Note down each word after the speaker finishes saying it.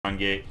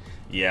Dawngate.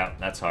 Yeah,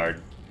 that's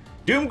hard.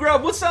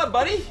 Doomgrub, what's up,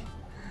 buddy?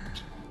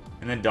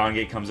 And then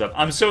Dawngate comes up.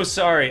 I'm so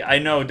sorry. I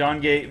know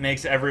Dawngate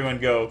makes everyone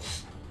go,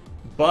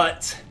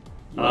 but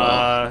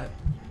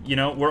you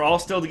know, we're all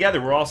still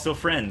together. We're all still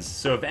friends.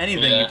 So if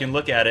anything, you can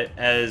look at it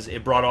as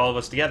it brought all of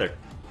us together.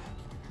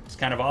 It's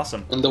kind of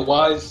awesome. And the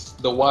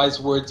wise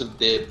words of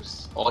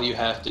Dibs. All you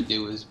have to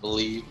do is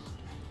believe.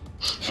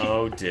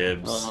 Oh,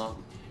 Dibs.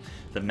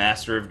 The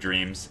master of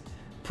dreams.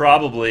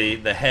 Probably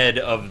the head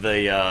of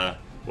the,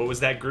 what was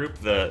that group?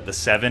 The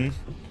Seven?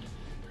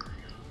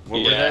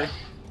 What were they?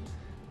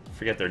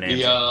 Forget their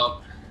names.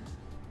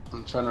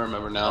 I'm trying to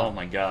remember now. Oh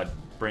my god.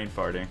 Brain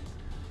farting.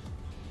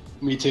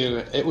 Me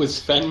too. It was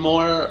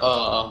Fenmore,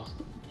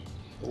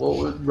 what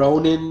was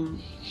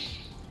Ronan?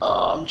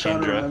 I'm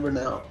trying to remember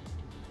now.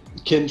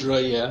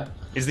 Kendra, yeah.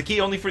 Is the key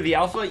only for the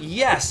alpha?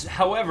 Yes.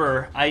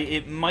 However,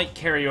 it might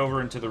carry over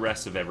into the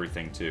rest of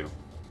everything too.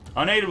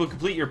 Unable to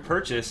complete your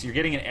purchase. You're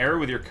getting an error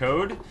with your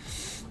code.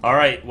 All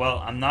right. Well,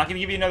 I'm not going to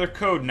give you another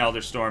code in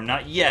Elder Storm,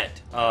 not yet,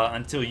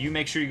 until you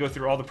make sure you go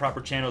through all the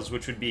proper channels,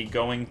 which would be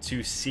going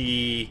to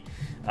see,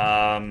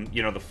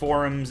 you know, the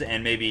forums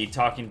and maybe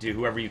talking to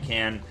whoever you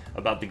can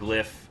about the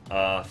glyph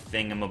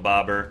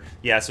thingamabobber.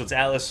 Yeah. So it's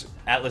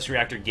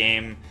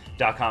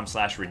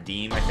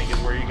atlasreactorgame.com/redeem. I think is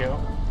where you go.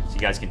 So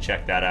you guys can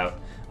check that out.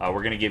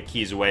 We're going to give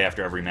keys away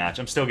after every match.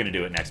 I'm still going to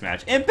do it next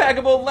match.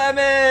 Impeccable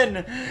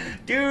Lemon!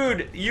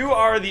 Dude, you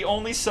are the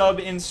only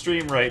sub in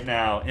stream right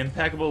now.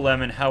 Impeccable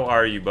Lemon, how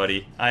are you,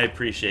 buddy? I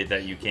appreciate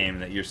that you came,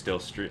 that you're still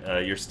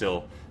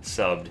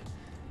subbed.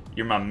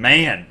 You're my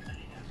man.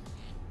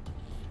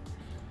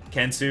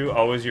 Kensu,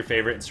 always your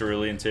favorite, and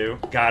Cerulean too.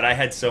 God, I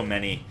had so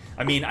many.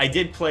 I mean, I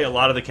did play a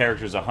lot of the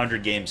characters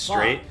 100 games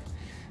straight.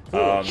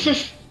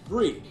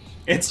 3.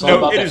 It is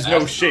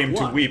no shame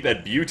to weep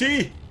at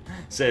beauty,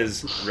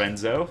 says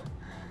Renzo.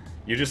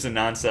 You're just a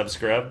non-sub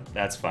scrub?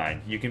 That's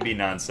fine. You can be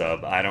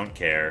non-sub. I don't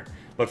care.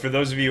 But for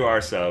those of you who are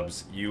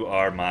subs, you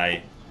are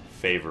my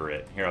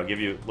favorite. Here, I'll give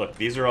you... Look,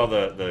 these are all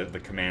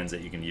the commands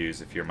that you can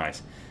use if you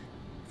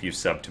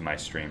sub to my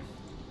stream.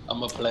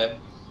 I'm a pleb.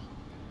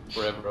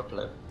 Forever a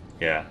pleb.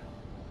 Yeah.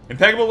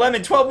 Impeccable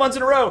Lemon, 12 months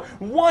in a row!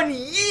 1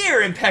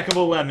 year,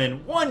 Impeccable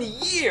Lemon! 1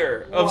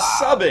 year of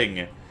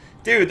subbing!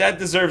 Dude, that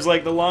deserves,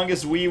 like, the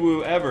longest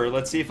wee-woo ever.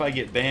 Let's see if I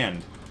get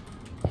banned.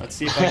 Let's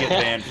see if I get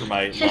banned for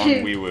my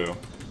long wee-woo.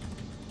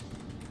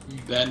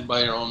 Banned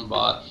by your own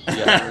bot.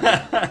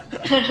 Yeah.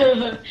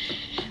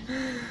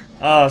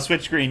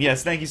 Switch screen.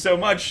 Yes, thank you so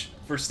much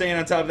for staying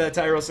on top of that,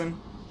 Tyrelson.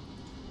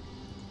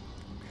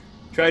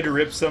 Tried to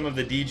rip some of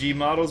the DG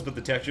models, but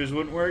the textures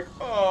wouldn't work.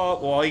 Oh,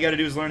 well, all you gotta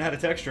do is learn how to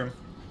texture them.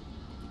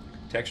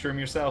 Texture them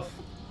yourself.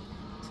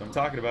 That's what I'm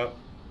talking about.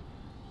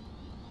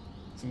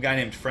 Some guy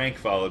named Frank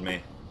followed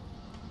me.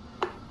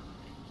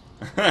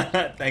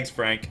 Thanks,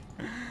 Frank.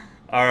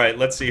 Alright,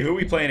 let's see. Who are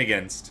we playing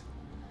against?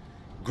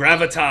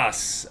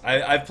 Gravitas.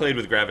 I've played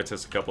with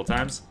Gravitas a couple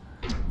times.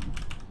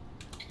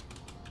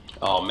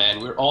 Oh,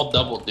 man. We're all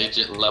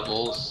double-digit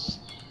levels.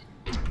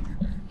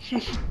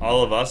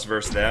 All of us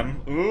versus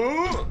them.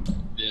 Ooh!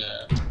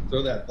 Yeah.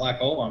 Throw that black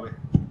hole on me.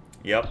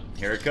 Yep,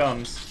 here it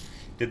comes.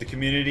 Did the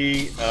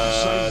community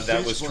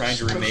that was trying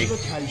to remake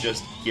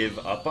just give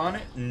up on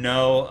it?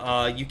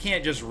 No, you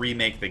can't just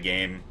remake the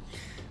game.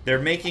 They're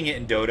making it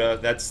in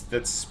Dota.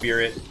 That's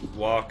Spirit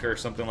Walk or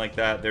something like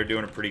that. They're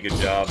doing a pretty good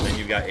job. Then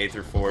you've got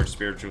Aether Forge,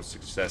 Spiritual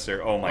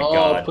Successor. Oh my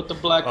god. Put the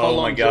black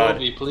hole on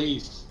Jovi,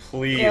 please.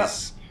 Please. Yep.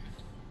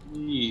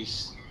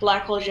 Please.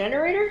 Black hole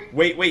generator?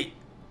 Wait.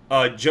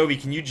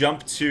 Jovi, can you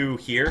jump to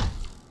here?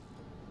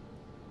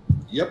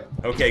 Yep.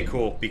 Okay,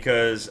 cool.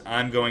 Because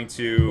I'm going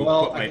to.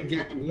 Well, I can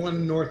get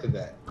one north of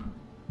that.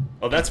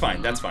 Oh, that's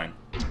fine. That's fine.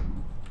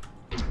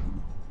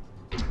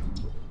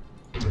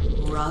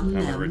 I'm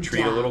gonna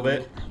retreat a little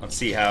bit. Let's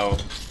see how.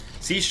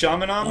 See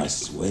Shamanam? I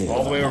swear.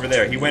 All the way over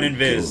there. He went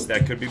invis.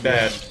 That could be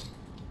bad.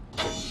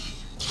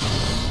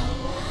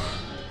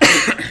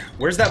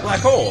 Where's that black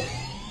hole?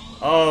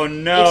 Oh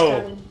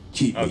no.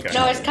 Okay.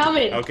 No, it's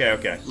coming.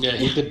 Okay. Yeah,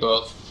 he did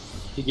both.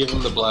 He gave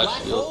him the black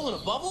shield. Hole in a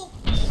bubble?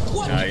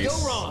 What Nice. could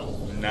go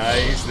wrong?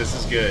 Nice. This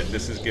is good.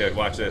 This is good.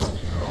 Watch this.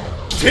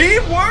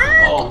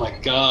 Teamwork! Oh my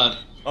god.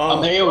 Oh.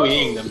 I'm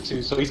AoEing them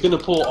too, so he's gonna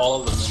pull all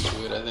of them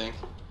into it, I think.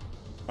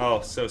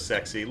 Oh, so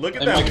sexy. Look at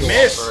They them might go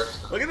miss. off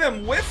first. Look at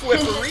them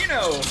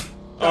whiff-Reno.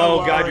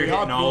 Oh god, you're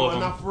hitting all of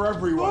them. Enough for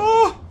everyone.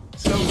 Oh,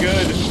 so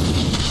good.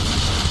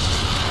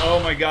 Oh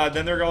my god,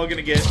 then they're all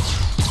gonna get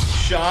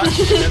shot, and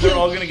then they're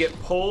all gonna get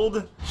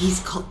pulled,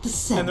 He's caught the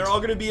scent. and they're all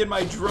gonna be in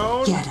my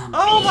drone. Get 'em.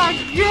 Oh my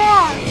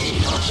god!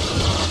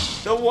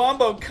 The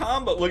wombo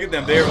combo. Look at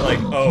them. They were like,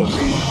 oh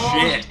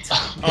shit.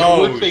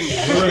 Oh Whipping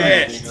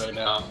everything shit. right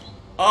now.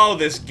 Oh,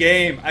 this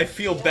game. I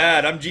feel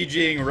bad. I'm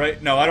GGing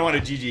right. No, I don't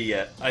want to GG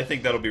yet. I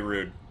think that'll be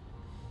rude.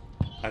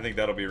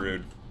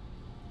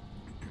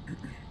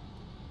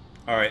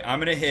 Alright, I'm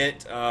gonna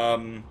hit,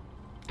 I'm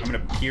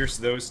gonna pierce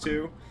those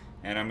two,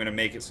 and I'm gonna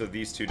make it so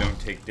these two don't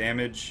take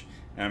damage,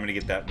 and I'm gonna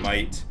get that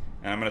might,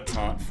 and I'm gonna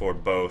taunt for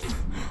both.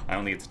 I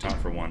only get to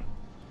taunt for one.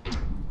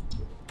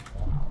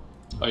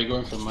 Are you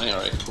going for the might?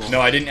 Alright, cool. No,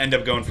 I didn't end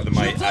up going for the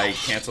might. I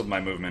canceled my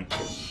movement.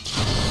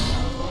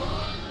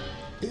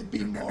 It'd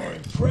be more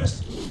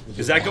impressive.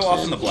 Does that go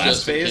off in the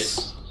blast Just in phase?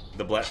 case.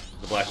 The black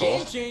hole?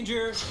 Game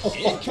changer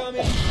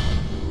incoming.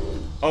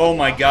 Oh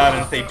my god,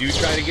 and if they do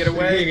try to get You're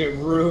away... getting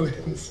it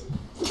ruined.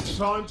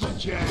 Time to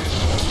jam.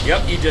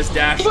 Yep, he just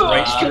dashed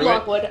right through it.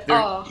 Lockwood. There-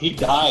 Oh. He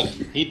died.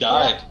 He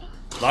died.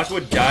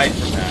 Lockwood died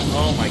from that.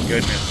 Oh my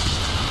goodness.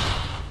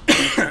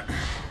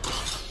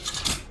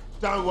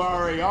 Don't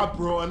worry, I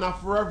brought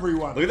enough for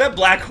everyone. Look at that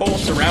black hole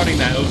surrounding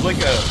that. It was like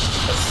a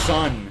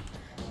sun.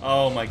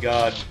 Oh my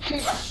god.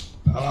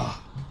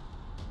 Ah.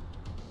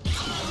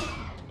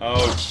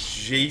 Oh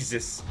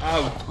Jesus.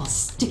 Oh. I'll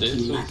stick This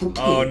you like a pig.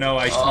 Oh no,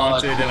 I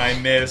taunted and I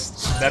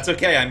missed. That's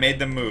okay, I made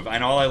them move.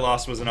 And all I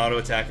lost was an auto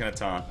attack and a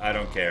taunt. I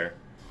don't care.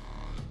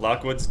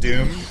 Lockwood's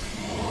doomed.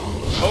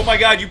 Oh my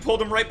god, you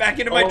pulled him right back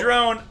into my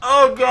drone.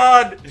 Oh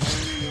god.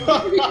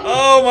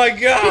 Oh my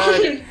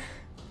god.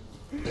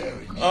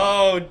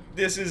 Oh,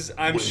 this is...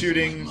 I'm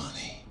shooting...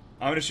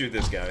 I'm gonna shoot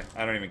this guy.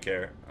 I don't even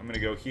care. I'm gonna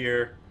go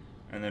here,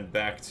 and then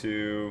back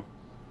to...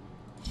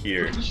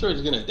 here. I'm sure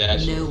he's gonna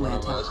dash in Nowhere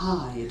front to of us.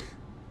 hide.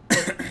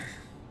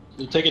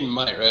 You're taking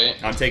might, right?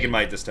 I'm taking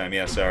might this time,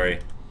 yeah, sorry.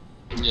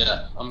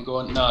 Yeah, I'm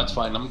going... No, it's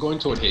fine. I'm going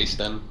toward haste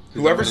then.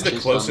 'Cause Whoever's I'm the gonna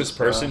chase down closest this,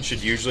 person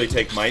should usually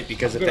take might,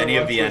 because if I'm gonna any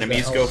of run the towards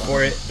enemies that go hellfire.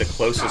 for it, the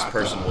closest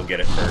person will get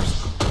it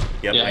first.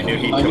 Yep, Yeah, I knew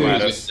he'd I come knew he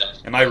at was us. gonna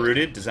dash. Am I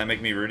rooted? Does that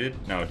make me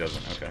rooted? No, it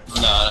doesn't. Okay.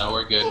 No,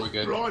 we're good, we're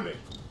good. Blimey.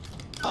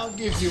 I'll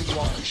give you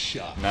one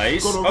shot.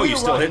 Nice. Gotta Oh, you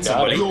still hit rewrite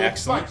somebody. your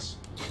Excellent. face.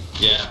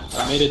 Yeah,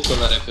 I made it so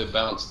that if it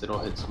bounced, it'll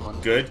hit someone.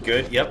 Good,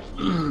 good. Yep.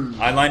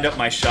 I lined up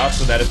my shot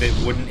so that if it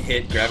wouldn't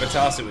hit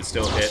Gravitas, it would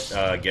still hit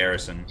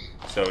Garrison.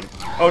 So,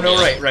 oh no,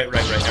 right. Never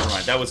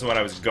mind. That was what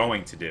I was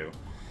going to do.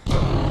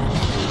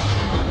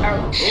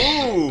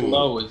 Ooh.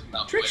 Low is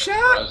not Trick way shot.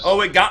 impressive.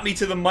 Oh, it got me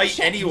to the might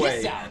Check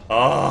anyway. this out.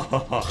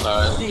 Oh.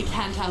 Alright, They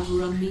can't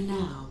outrun me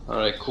now.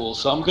 alright, cool.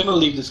 So I'm gonna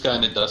leave this guy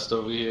in the dust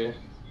over here.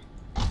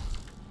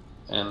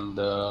 And,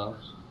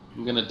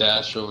 I'm gonna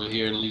dash over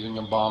here and leaving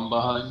a bomb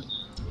behind.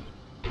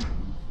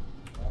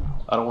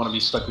 I don't want to be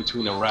stuck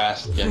between a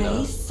Rask and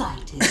Prey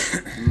sighted.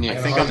 I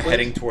think I'm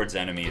heading towards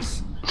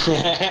enemies.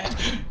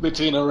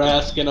 between a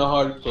Rask and a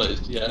hard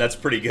place, yeah. That's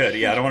pretty good.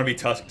 Yeah, I don't want to be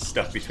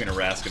stuck between a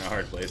Rask and a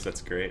hard place.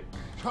 That's great.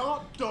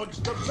 Can't dodge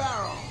the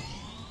barrel.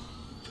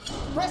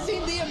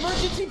 Pressing the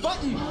emergency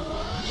button.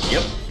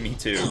 Yep, me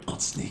too.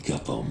 Don't sneak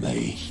up on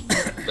me.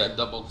 That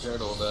double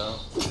turtle though.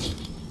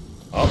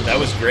 Oh, that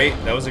was great.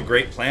 That was a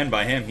great plan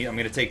by him. I'm going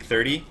to take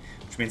 30,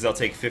 which means I'll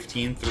take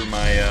 15 through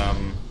my,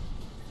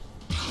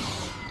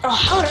 Oh,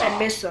 how did I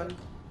miss him?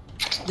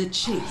 The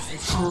chase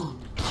is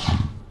on.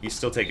 He's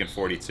still taking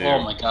 42.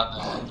 Oh my god.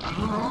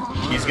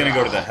 He's going to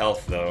go to the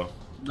health, though.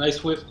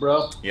 Nice whiff,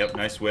 bro. Yep,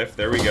 nice whiff.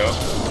 There we go.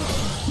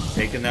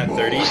 Taking that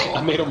 30.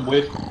 I made him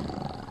whiff.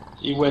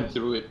 He went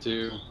through it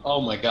too. Oh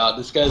my god,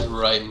 this guy's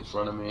right in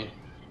front of me.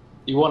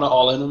 You want to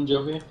all in him,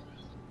 Jovi?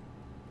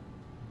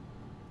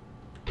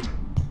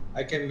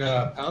 I can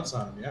pounce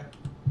on him, yeah.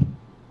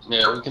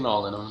 Yeah, we can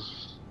all in him.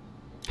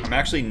 I'm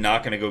actually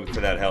not going to go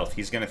for that health.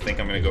 He's going to think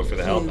I'm going to go for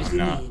the health. I'm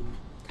not.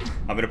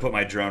 I'm going to put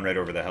my drone right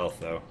over the health,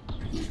 though.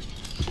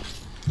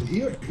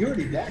 He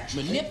already dashed.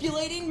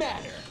 Manipulating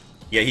matter.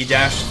 Yeah, he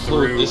dashed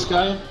Who, through. this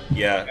guy?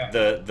 Yeah,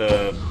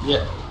 the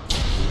Yeah.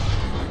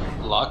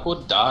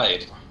 Lockwood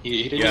died.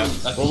 He didn't yeah. even- I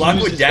think Well, he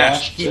Lockwood used his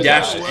dashed. dash He to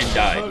dashed die. and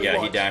died.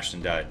 Yeah, he dashed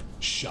and died.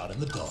 Shot in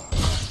the dark.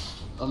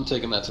 I'm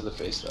taking that to the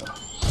face though.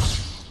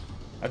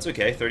 That's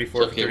okay.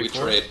 34 It's okay, we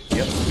 34. trade.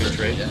 Yep, good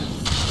trade. Yeah.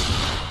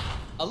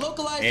 A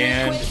localized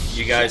And earthquake.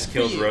 you guys just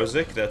killed for you.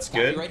 Rosic. That's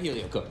good. Copyright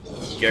Helio Cook.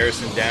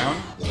 Garrison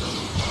down.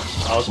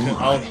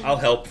 I'll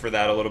help for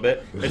that a little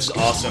bit. This is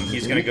awesome.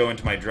 He's gonna go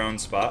into my drone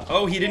spot.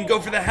 Oh, he didn't go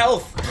for the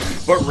health,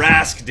 but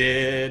Rask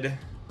did.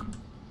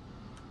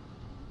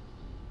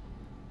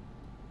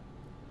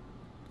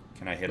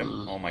 Can I hit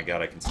him? Oh my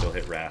god, I can still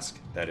hit Rask.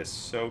 That is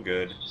so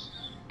good.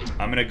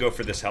 I'm gonna go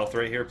for this health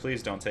right here,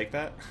 please. Don't take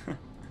that.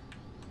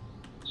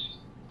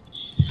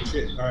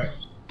 Shit, alright.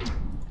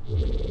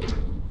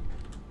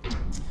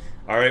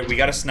 Alright, we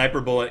got a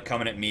sniper bullet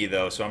coming at me,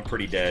 though, so I'm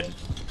pretty dead.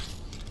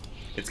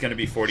 It's gonna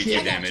be 42 I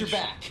got your damage.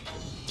 back.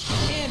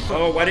 And for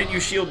Oh, why didn't you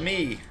shield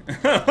me?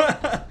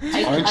 Aren't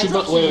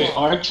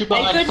you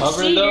behind couldn't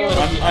cover see though?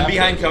 you. I'm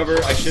behind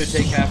cover. I should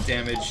take half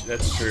damage.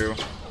 That's true.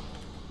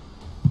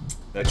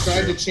 I That's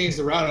tried true. to change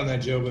the route on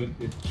that, Joe, but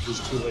it was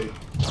too late.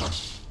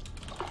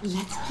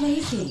 Let's play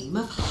a game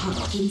of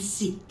hunt and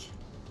seek.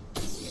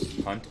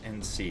 Hunt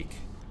and seek.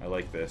 I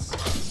like this.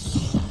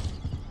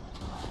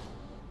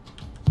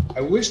 I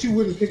wished you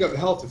wouldn't pick up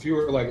health if you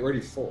were like already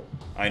full.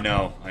 I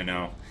know.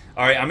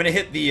 All right, I'm gonna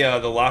hit the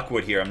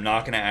Lockwood here. I'm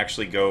not gonna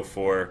actually go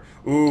for.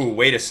 Ooh,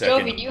 wait a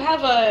second. Jovi, do you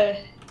have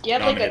a No,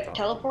 I'm like gonna- a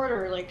teleport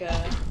or like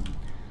a?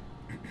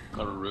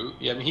 A route?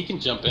 Yeah, I mean he can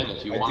jump in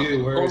if you I want.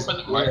 do, where Go is- for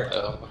the where? mark,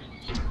 though.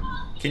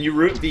 Can you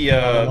route the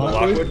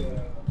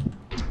Lockwood?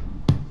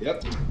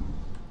 Yep.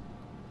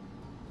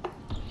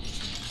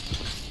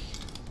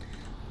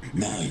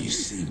 Now you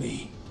see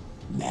me.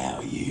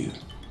 Now you.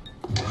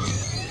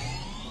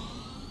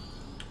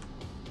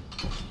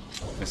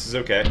 This is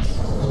okay.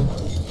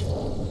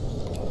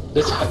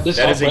 This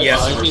That is a red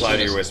yes line in is reply in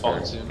to your his whisper.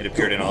 alt soon. It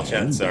appeared in all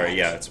chat. Sorry,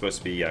 yeah, it's supposed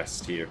to be yes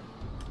to you.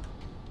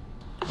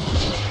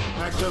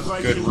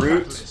 Good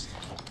root.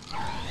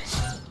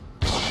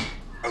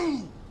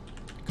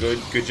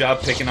 Good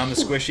job picking on the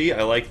squishy.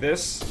 I like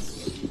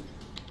this.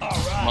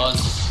 Come on.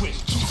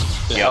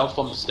 The Yep. health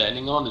I'm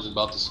standing on is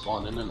about to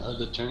spawn in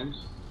another turn.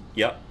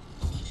 Yep.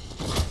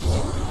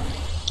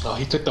 Oh,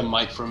 he took the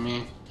mic from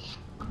me.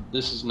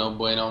 This is no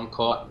bueno. I'm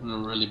caught in a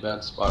really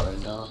bad spot right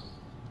now.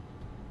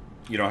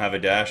 You don't have a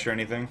dash or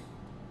anything?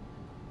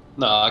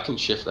 No, I can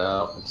shift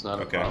out. It's not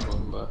a Okay.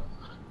 problem, but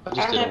I I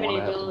just don't didn't have any want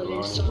to have to do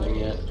abilities, anything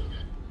yet.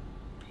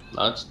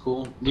 No, that's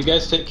cool. You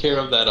guys take care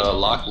of that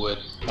Lockwood.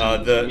 The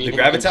Me and him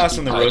Gravitas keep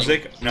and the hiding.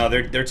 Rosic, no,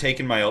 they're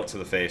taking my ult to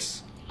the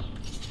face.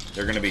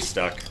 They're gonna be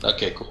stuck.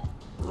 Okay, cool.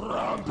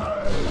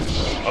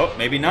 Oh,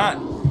 maybe not.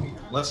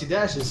 Unless he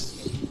dashes.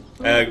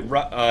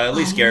 At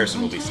least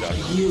Garrison will be stuck,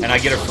 and I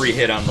get a free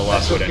hit on the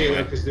That's Lockwood okay,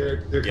 anyway. because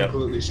they're Yep.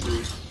 completely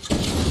screwed.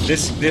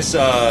 This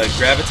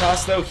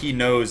Gravitas though, he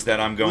knows that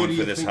I'm Where going do for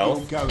you this think health,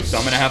 I'm going? so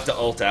I'm gonna have to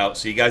ult out.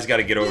 So you guys got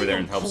to get over there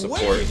and help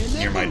support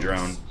near my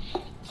drone.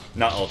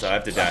 Not ult out. I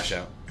have to dash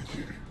out.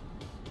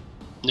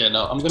 Yeah,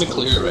 no, I'm gonna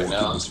clear it right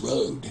now. This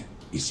road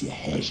is your I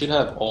head. should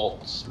have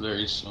ults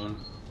very soon.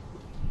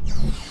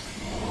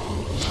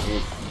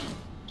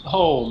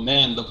 Oh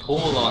man, the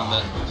pull on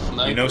that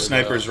sniper. You know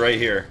sniper's right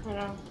here. I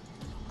know.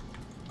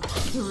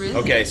 Thrilling.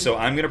 Okay, so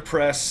I'm gonna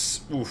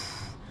press. Oof.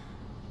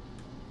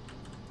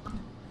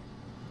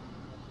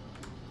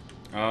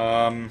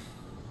 All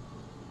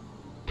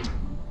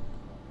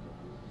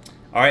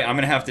right, I'm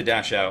gonna have to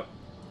dash out.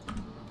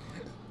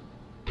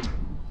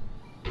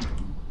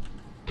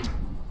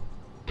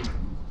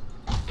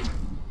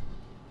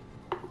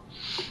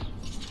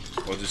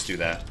 We'll just do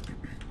that.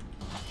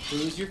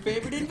 Who's your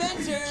favorite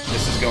inventor?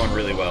 This is going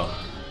really well.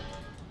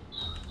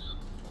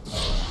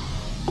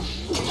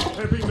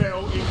 Heavy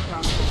metal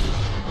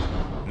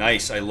incoming.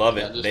 Nice, I love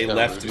Yeah, it. just They got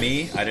left rid of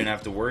me. I didn't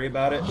have to worry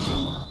about it.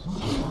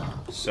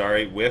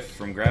 Sorry, whiff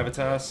from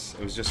Gravitas.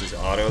 It was just his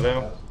auto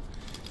though.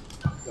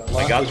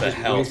 I got the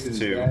health,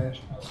 too.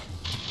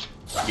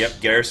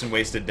 Yep, Garrison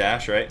wasted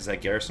dash, right? Is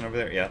that Garrison over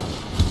there? Yeah.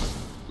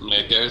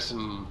 Yeah,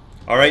 Garrison.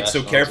 All right,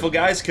 so Dash careful, onto-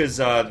 guys, because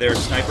their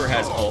sniper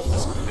has ult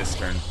this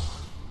turn.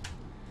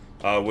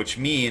 Which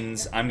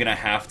means I'm gonna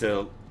have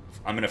to.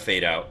 I'm gonna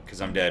fade out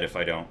because I'm dead if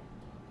I don't.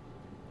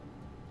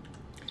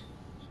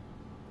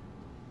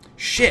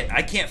 Shit,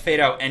 I can't fade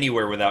out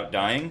anywhere without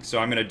dying, so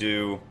I'm gonna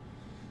do.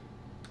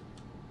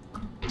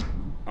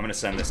 I'm gonna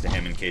send this to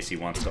him in case he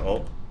wants to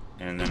ult,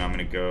 and then I'm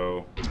gonna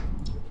go.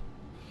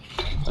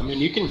 I mean,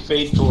 you can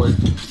fade toward.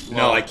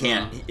 No, I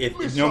can't.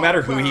 If no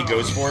matter who he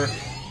goes for,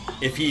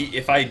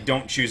 if I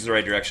don't choose the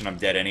right direction, I'm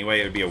dead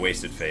anyway. It would be a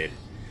wasted fade.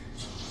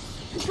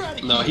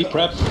 No, he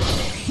prepped.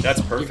 That's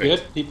You perfect.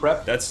 good? He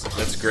prepped.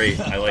 That's great.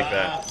 I like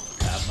that.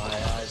 Have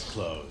my eyes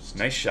closed.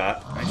 Nice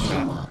shot. Nice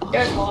shot.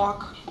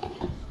 Deadlock.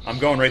 I'm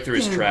going right through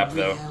his trap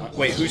though.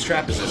 Wait, whose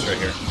trap is this right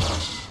here?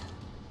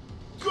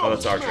 Oh,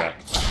 that's our trap.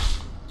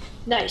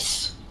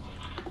 Nice.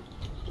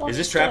 Is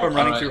this trap I'm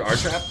running Alright. through our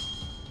trap?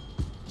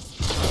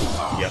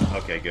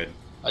 Yep. Okay. Good.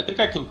 I think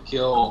I can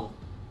kill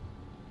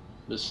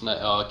this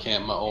sniper. Oh, I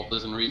can't. My ult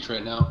doesn't reach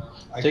right now.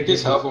 Take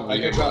his health over I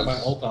here. can drop my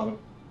Buzz. ult on him.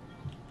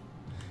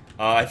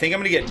 I think I'm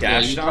gonna get Yeah,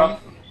 dashed you on.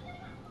 drop-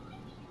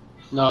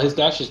 No, his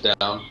dash is down.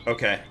 Okay. All right.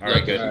 Yeah, Alright,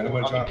 I'm Good.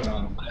 gonna drop it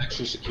on him.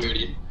 Extra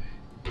security.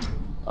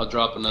 I'll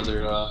drop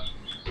another.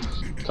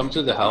 Come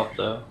to the health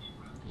though.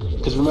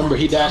 Because remember,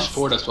 he dashed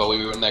toward us while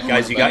we were in that.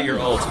 Guys, you got your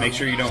ult. ults. Make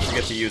sure you don't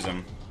forget to use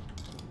them.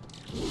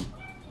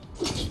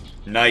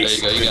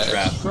 Nice. There you go, you Good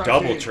got trap. it.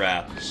 Double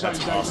trap. Same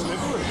That's day awesome.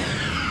 delivery.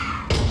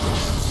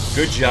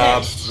 Good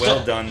job.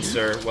 Well done,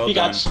 sir. Well He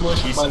got done.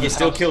 smushed by He the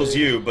still house, kills dude.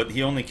 you, but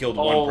he only killed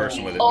Oh. one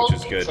person with it, which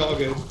is It's good. all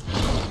good.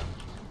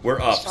 We're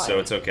up, fine. so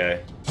it's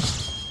okay.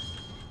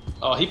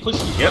 Oh, he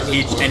pushed me. Yep, further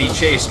and he toward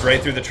chased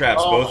right through the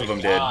traps. Oh Both my of them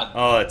did. God.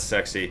 Oh, that's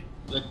sexy.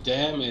 the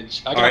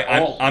damage. I All got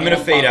right, ult I'm gonna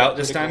and fade pop out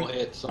this time.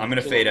 critical hit, so I'm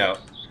gonna kill fade him. out.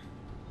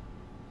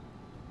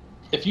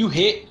 If you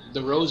hit the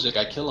Rosic,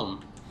 I kill him.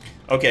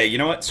 Okay, you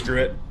know what? Screw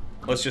it.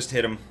 Let's just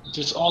hit him.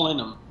 Just all in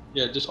him.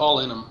 Yeah, just all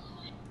in him.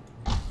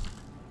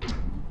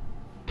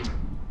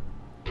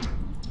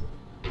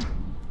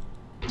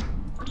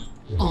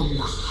 On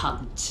the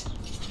hunt.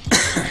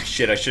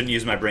 Shit, I shouldn't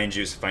use my brain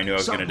juice if I knew I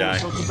was gonna die.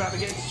 Something's about to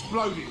get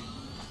exploded.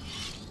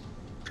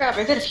 Crap,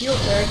 I could have healed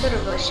there. I could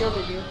have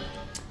shielded you.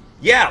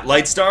 Yeah,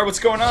 Lightstar, what's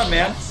going on,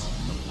 man?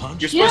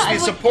 You're supposed Yeah, to be I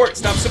would- support.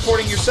 Stop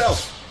supporting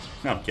yourself.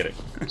 No, I'm kidding.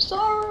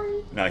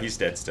 Sorry. No, he's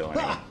dead still.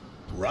 Anyway. Ha!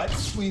 Right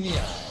between the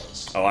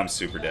eyes. Oh, I'm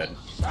super dead.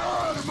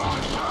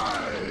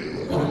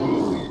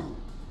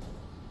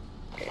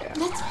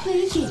 Let's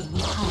play a game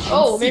of hide and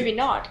Oh, seek. maybe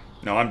not.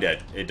 No, I'm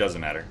dead. It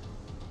doesn't matter.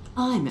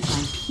 I'm at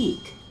my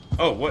peak.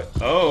 Oh, what?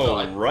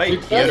 Oh, No, right.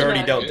 it He had doesn't already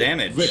matter. dealt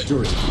damage.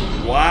 Victory.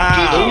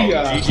 Wow.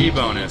 GG. GG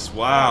bonus.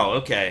 Wow.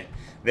 Okay.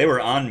 They were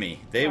on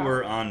me. They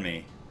were on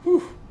me.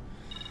 Whew.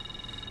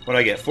 What'd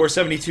I get?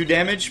 472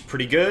 damage.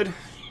 Pretty good.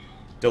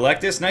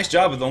 Delectus, nice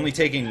job with only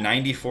taking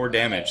 94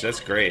 damage. That's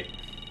great.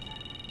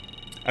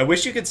 I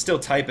wish you could still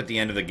type at the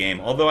end of the game,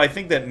 although I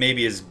think that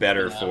maybe is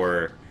better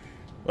for...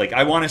 Like,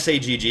 I want to say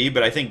GG,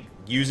 but I think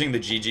using the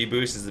GG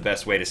boost is the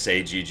best way to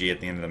say GG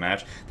at the end of the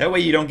match. That way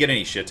you don't get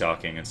any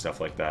shit-talking and stuff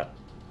like that.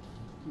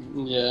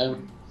 Yeah.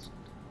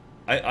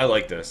 I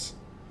like this.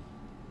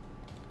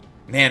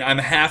 Man, I'm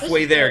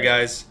halfway there,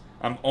 guys.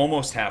 I'm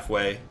almost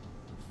halfway.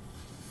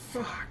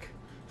 Fuck.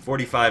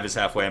 45 is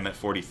halfway. I'm at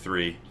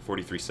 43.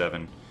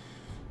 43.7.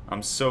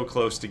 I'm so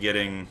close to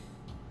getting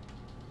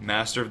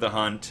Master of the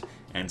Hunt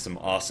and some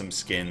awesome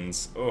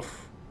skins.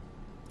 Oof.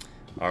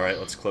 Alright,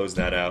 let's close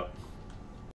that out.